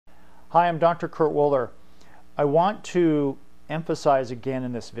Hi, I'm Dr. Kurt Woeller. I want to emphasize again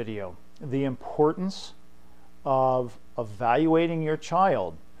in this video the importance of evaluating your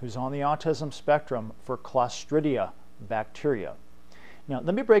child who's on the autism spectrum for Clostridia bacteria. Now,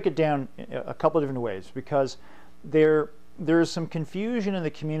 let me break it down a couple of different ways because there is some confusion in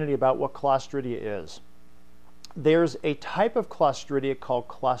the community about what Clostridia is. There's a type of Clostridia called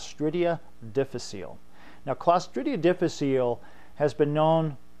Clostridia Difficile. Now, Clostridia Difficile has been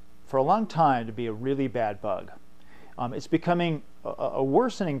known for a long time to be a really bad bug. It's becoming a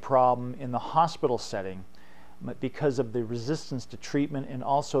worsening problem in the hospital setting because of the resistance to treatment and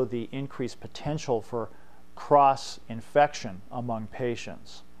also the increased potential for cross-infection among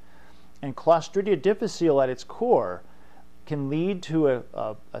patients. And Clostridia Difficile at its core can lead to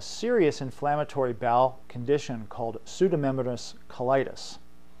a serious inflammatory bowel condition called pseudomembranous colitis.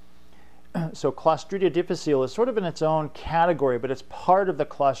 So Clostridia Difficile is sort of in its own category, but it's part of the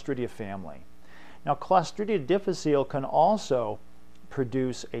Clostridia family. Now, Clostridia Difficile can also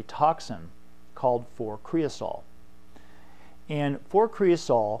produce a toxin called 4-creosol. And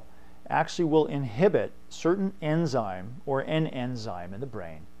 4-creosol actually will inhibit certain enzyme or an enzyme in the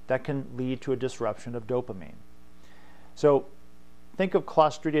brain that can lead to a disruption of dopamine. So think of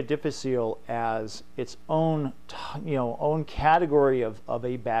Clostridia Difficile as its own, own category of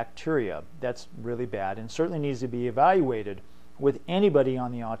a bacteria that's really bad and certainly needs to be evaluated with anybody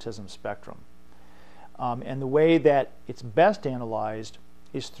on the autism spectrum. And the way that it's best analyzed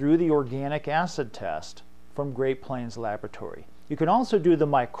is through the organic acid test from Great Plains Laboratory. You can also do the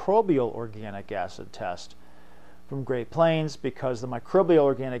microbial organic acid test from Great Plains because the microbial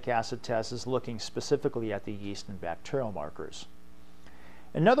organic acid test is looking specifically at the yeast and bacterial markers.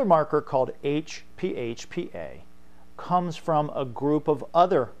 Another marker called HPHPA comes from a group of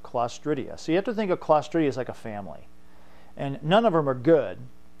other Clostridia. So you have to think of Clostridia as like a family. And none of them are good,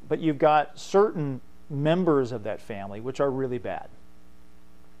 but you've got certain members of that family which are really bad.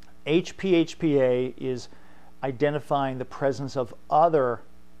 HPHPA is identifying the presence of other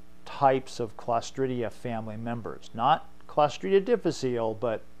types of Clostridia family members, not Clostridia Difficile,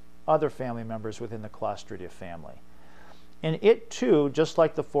 but other family members within the Clostridia family. And it too, just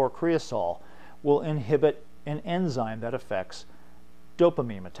like the 4-creosol, will inhibit an enzyme that affects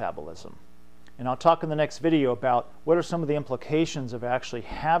dopamine metabolism. And I'll talk in the next video about what are some of the implications of actually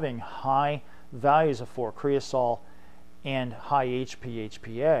having high values of 4-creosol and high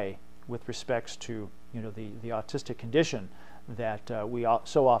HPHPA with respects to the autistic condition that we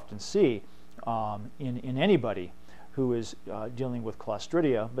so often see in anybody who is dealing with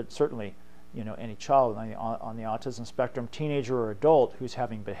Clostridia, but certainly any child on the autism spectrum, teenager or adult who's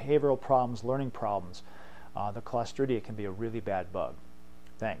having behavioral problems, learning problems. The Clostridia can be a really bad bug.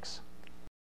 Thanks.